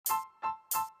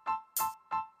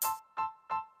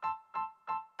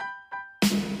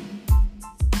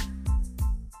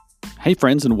Hey,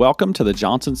 friends, and welcome to the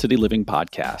Johnson City Living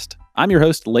Podcast. I'm your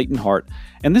host, Leighton Hart,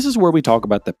 and this is where we talk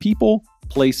about the people,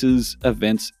 places,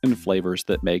 events, and flavors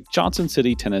that make Johnson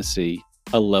City, Tennessee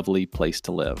a lovely place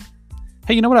to live.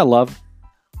 Hey, you know what I love?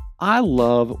 I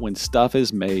love when stuff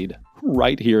is made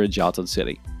right here in Johnson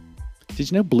City.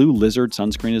 Did you know Blue Lizard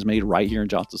sunscreen is made right here in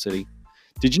Johnson City?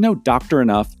 Did you know Dr.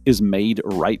 Enough is made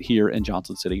right here in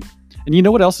Johnson City? And you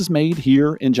know what else is made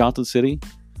here in Johnson City?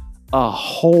 A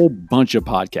whole bunch of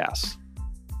podcasts.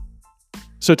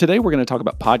 So today we're going to talk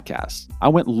about podcasts. I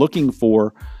went looking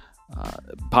for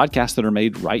podcasts that are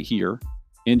made right here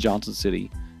in Johnson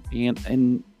City,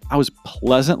 and I was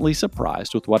pleasantly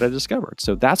surprised with what I discovered.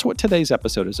 So that's what today's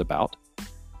episode is about.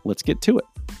 Let's get to it.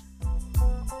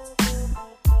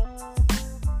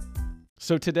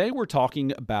 So today we're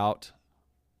talking about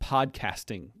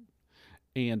podcasting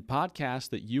and podcasts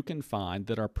that you can find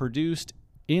that are produced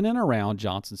in and around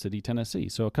Johnson City, Tennessee.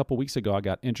 So a couple weeks ago, I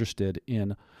got interested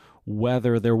in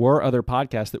whether there were other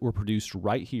podcasts that were produced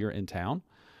right here in town.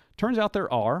 Turns out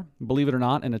there are. Believe it or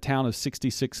not, in a town of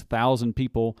 66,000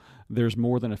 people, there's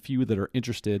more than a few that are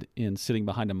interested in sitting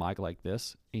behind a mic like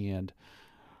this and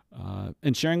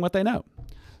sharing what they know.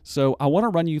 So I want to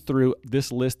run you through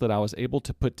this list that I was able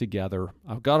to put together.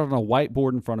 I've got it on a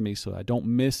whiteboard in front of me so I don't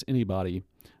miss anybody.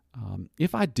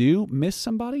 If I do miss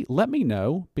somebody, let me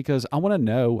know, because I want to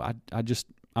know.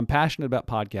 I'm passionate about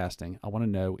podcasting. I want to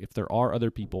know if there are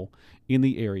other people in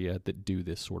the area that do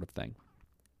this sort of thing.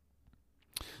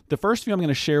 The first few I'm going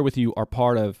to share with you are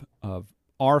part of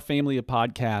our family of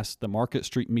podcasts, the Market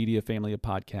Street Media family of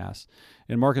podcasts.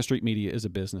 And Market Street Media is a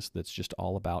business that's just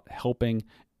all about helping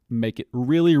make it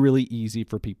really, really easy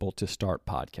for people to start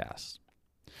podcasts.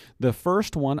 The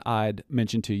first one I'd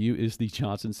mention to you is the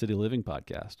Johnson City Living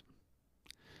Podcast.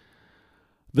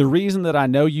 The reason that I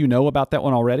know you know about that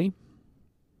one already,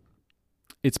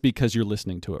 it's because you're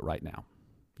listening to it right now.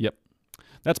 Yep.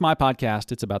 That's my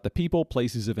podcast. It's about the people,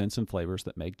 places, events, and flavors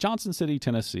that make Johnson City,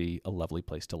 Tennessee a lovely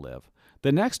place to live.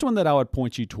 The next one that I would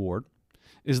point you toward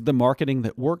is the Marketing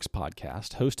That Works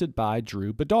podcast, hosted by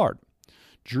Drew Bedard.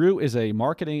 Drew is a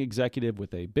marketing executive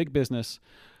with a big business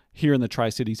here in the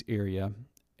Tri-Cities area.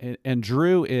 And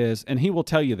Drew is, and he will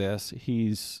tell you this,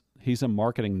 he's a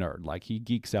marketing nerd. Like, he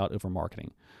geeks out over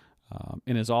marketing.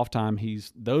 In his off time,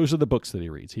 those are the books that he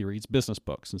reads. He reads business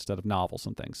books instead of novels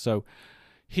and things. So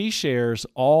he shares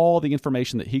all the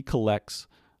information that he collects,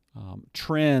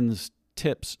 trends,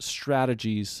 tips,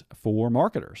 strategies for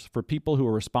marketers, for people who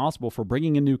are responsible for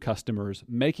bringing in new customers,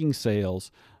 making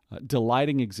sales,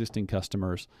 delighting existing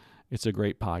customers. It's a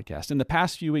great podcast. In the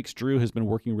past few weeks, Drew has been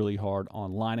working really hard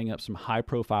on lining up some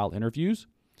high-profile interviews.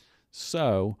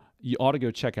 So you ought to go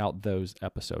check out those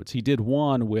episodes. He did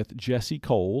one with Jesse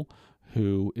Cole,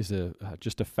 who is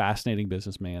just a fascinating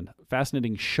businessman,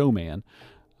 fascinating showman,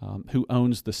 who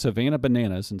owns the Savannah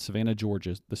Bananas in Savannah,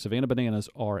 Georgia. The Savannah Bananas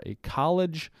are a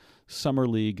college summer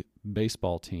league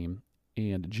baseball team,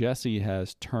 and Jesse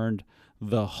has turned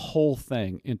the whole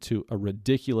thing into a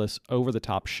ridiculous,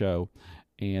 over-the-top show.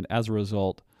 And as a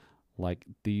result, like,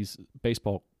 these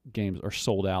baseball games are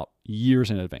sold out years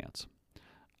in advance.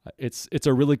 It's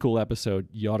a really cool episode.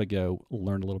 You ought to go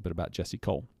learn a little bit about Jesse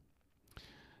Cole.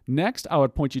 Next, I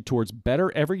would point you towards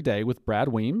Better Every Day with Brad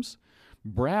Weems.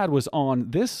 Brad was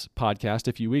on this podcast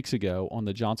a few weeks ago on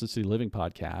the Johnson City Living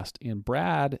Podcast, and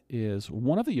Brad is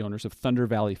one of the owners of Thunder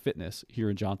Valley Fitness here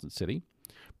in Johnson City.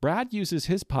 Brad uses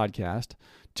his podcast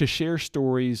to share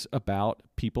stories about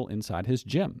people inside his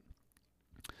gym.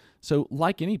 So,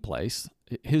 like any place,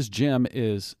 his gym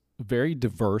is very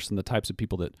diverse in the types of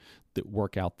people that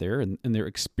work out there, and their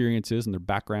experiences and their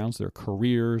backgrounds, their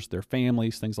careers, their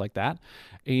families, things like that.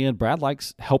 And Brad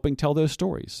likes helping tell those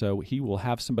stories. So he will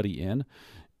have somebody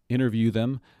interview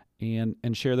them, and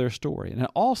share their story. And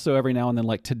also every now and then,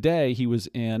 like today, he was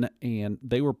in and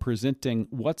they were presenting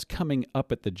what's coming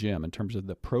up at the gym in terms of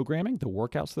the programming, the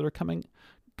workouts that are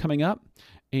coming up.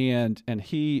 And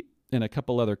he and a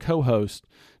couple other co-hosts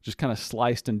just kind of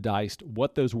sliced and diced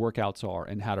what those workouts are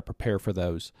and how to prepare for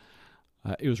those.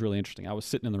 It was really interesting. I was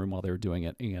sitting in the room while they were doing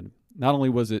it, and not only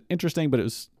was it interesting, but it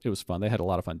was fun. They had a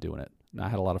lot of fun doing it, and I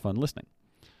had a lot of fun listening.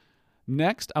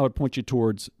 Next, I would point you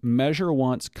towards Measure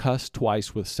Once, Cuss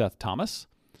Twice with Seth Thomas.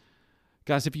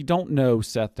 Guys, if you don't know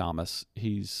Seth Thomas,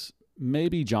 he's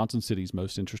maybe Johnson City's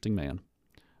most interesting man.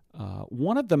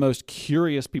 One of the most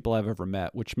curious people I've ever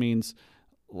met, which means,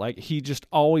 like, he just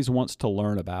always wants to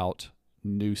learn about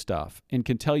new stuff and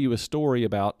can tell you a story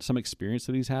about some experience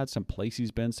that he's had, some place he's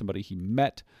been, somebody he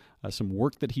met, some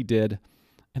work that he did.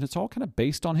 And it's all kind of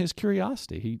based on his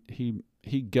curiosity.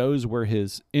 He goes where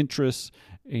his interests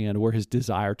and where his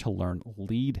desire to learn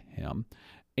lead him.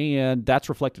 And that's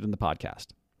reflected in the podcast.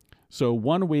 So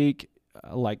one week,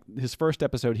 like his first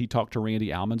episode, he talked to Randy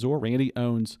Almanzor. Randy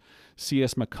owns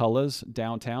C.S. McCullough's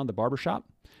downtown, the barbershop.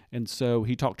 And so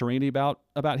he talked to Randy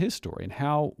about his story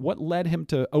and what led him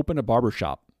to open a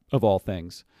barbershop, of all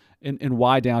things, and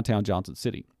why downtown Johnson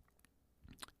City.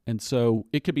 And so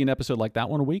it could be an episode like that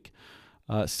one a week.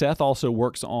 Seth also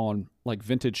works on like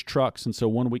vintage trucks. And so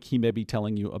one week he may be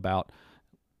telling you about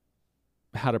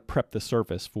how to prep the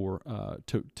surface for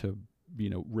to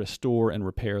restore and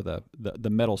repair the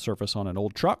metal surface on an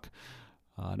old truck.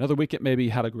 Another week it may be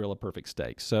how to grill a perfect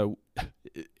steak. So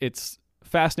it's a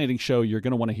fascinating show. You're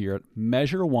going to want to hear it.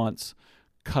 Measure once,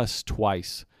 cuss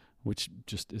twice, which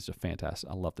just is a fantastic.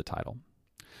 I love the title.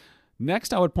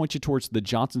 Next, I would point you towards the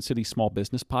Johnson City Small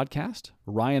Business Podcast.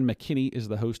 Ryan McKinney is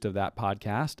the host of that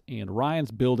podcast, and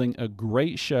Ryan's building a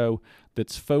great show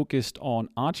that's focused on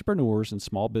entrepreneurs and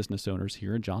small business owners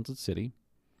here in Johnson City.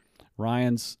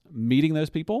 Ryan's meeting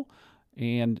those people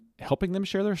and helping them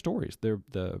share their stories,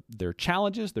 their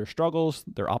challenges, their struggles,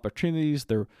 their opportunities,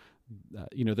 their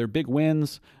big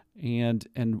wins,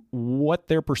 and what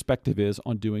their perspective is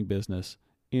on doing business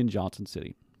in Johnson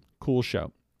City. Cool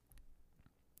show.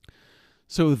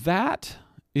 So that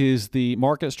is the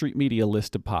Market Street Media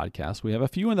list of podcasts. We have a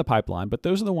few in the pipeline, but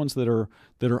those are the ones that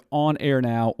are on air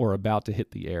now or about to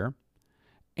hit the air.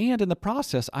 And in the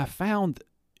process, I found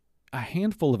a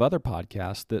handful of other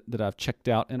podcasts that I've checked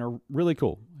out and are really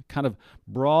cool, kind of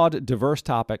broad, diverse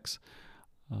topics.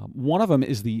 One of them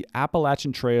is the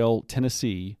Appalachian Trail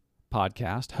Tennessee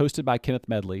podcast, hosted by Kenneth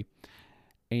Medley.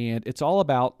 And it's all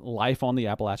about life on the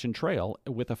Appalachian Trail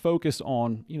with a focus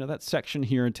on, that section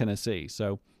here in Tennessee.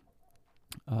 So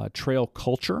trail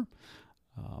culture,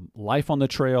 life on the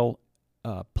trail,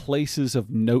 places of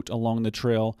note along the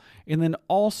trail, and then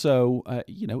also,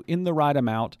 in the right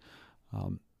amount,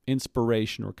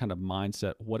 inspiration or kind of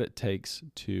mindset, what it takes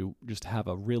to just have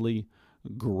a really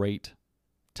great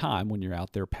time when you're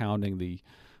out there pounding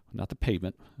not the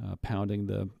pavement, pounding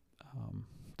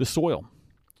the soil.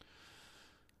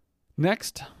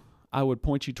 Next, I would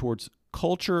point you towards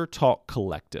Culture Talk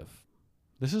Collective.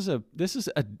 This is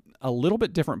a little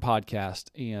bit different podcast,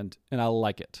 and I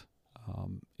like it.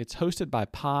 It's hosted by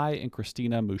Pi and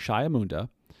Christina Mushayamunda,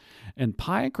 and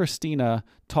Pi and Christina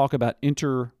talk about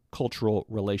intercultural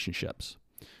relationships.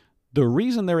 The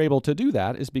reason they're able to do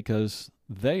that is because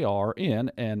they are in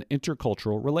an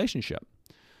intercultural relationship.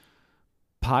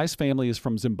 Pi's family is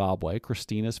from Zimbabwe.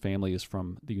 Christina's family is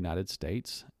from the United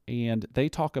States. And they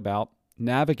talk about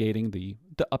navigating the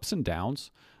ups and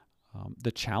downs,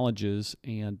 the challenges,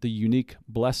 and the unique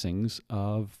blessings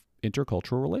of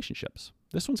intercultural relationships.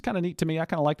 This one's kind of neat to me. I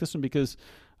kind of like this one because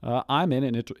I'm in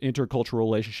an intercultural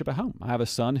relationship at home. I have a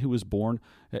son who was born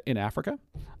in Africa.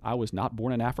 I was not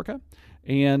born in Africa.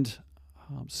 And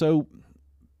so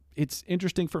it's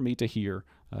interesting for me to hear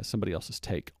somebody else's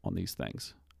take on these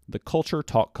things. The Culture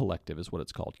Talk Collective is what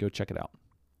it's called. Go check it out.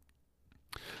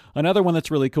 Another one that's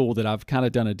really cool that I've kind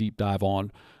of done a deep dive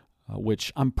on,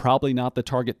 which I'm probably not the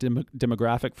target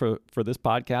demographic for this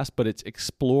podcast, but it's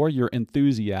Explore Your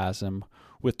Enthusiasm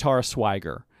with Tara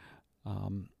Swigert.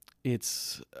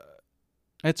 It's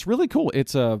really cool.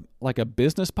 It's like a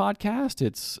business podcast.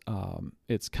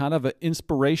 It's kind of an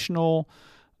inspirational.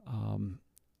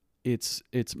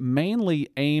 It's mainly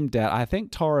aimed at, I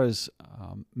think Tara's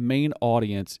main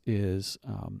audience is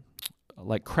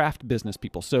like craft business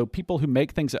people. So people who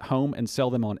make things at home and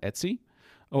sell them on Etsy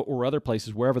or other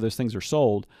places, wherever those things are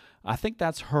sold. I think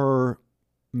that's her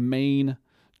main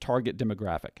target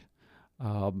demographic.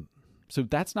 So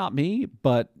that's not me,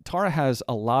 but Tara has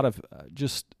a lot of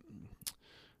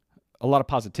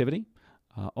positivity,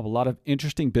 a lot of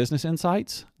interesting business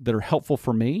insights that are helpful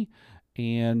for me.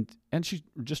 And she's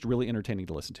just really entertaining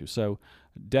to listen to. So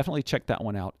definitely check that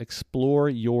one out. Explore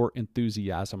Your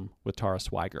Enthusiasm with Tara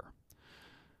Swigert.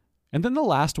 And then the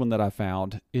last one that I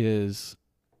found is,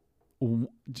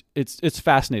 it's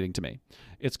fascinating to me.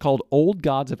 It's called Old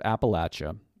Gods of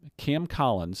Appalachia. Cam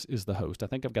Collins is the host. I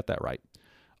think I've got that right.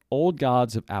 Old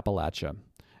Gods of Appalachia.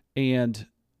 And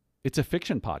it's a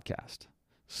fiction podcast.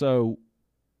 So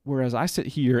whereas I sit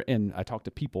here and I talk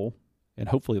to people, and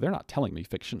hopefully they're not telling me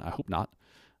fiction. I hope not,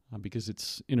 because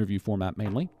it's interview format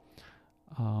mainly.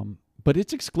 But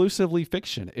it's exclusively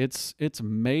fiction. It's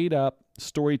made up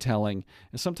storytelling,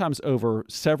 and sometimes over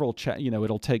several,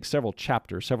 it'll take several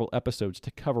chapters, several episodes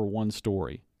to cover one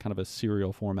story, kind of a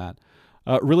serial format.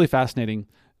 Really fascinating.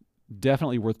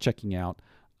 Definitely worth checking out.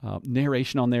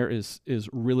 Narration on there is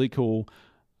really cool.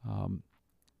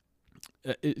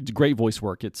 It's great voice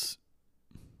work. It's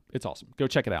awesome. Go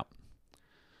check it out.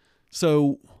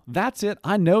 So that's it.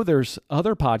 I know there's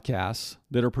other podcasts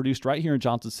that are produced right here in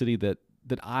Johnson City that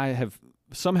I have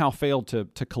somehow failed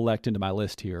to collect into my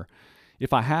list here.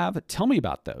 If I have, tell me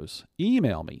about those.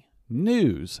 Email me,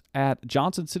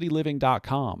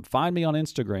 news@johnsonCityLiving.com. Find me on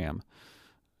Instagram,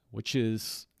 which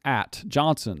is at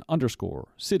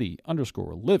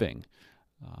Johnson_City_Living.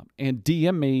 And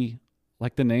DM me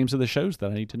like the names of the shows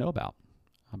that I need to know about,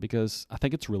 because I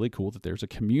think it's really cool that there's a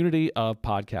community of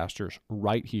podcasters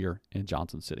right here in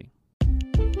Johnson City.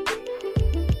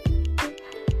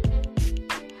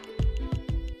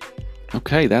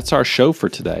 Okay, that's our show for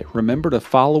today. Remember to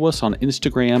follow us on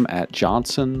Instagram at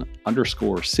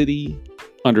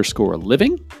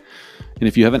Johnson_City_Living. And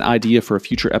if you have an idea for a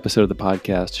future episode of the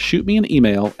podcast, shoot me an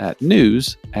email at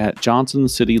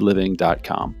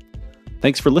news@johnsonCityLiving.com.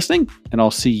 Thanks for listening, and I'll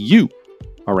see you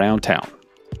around town.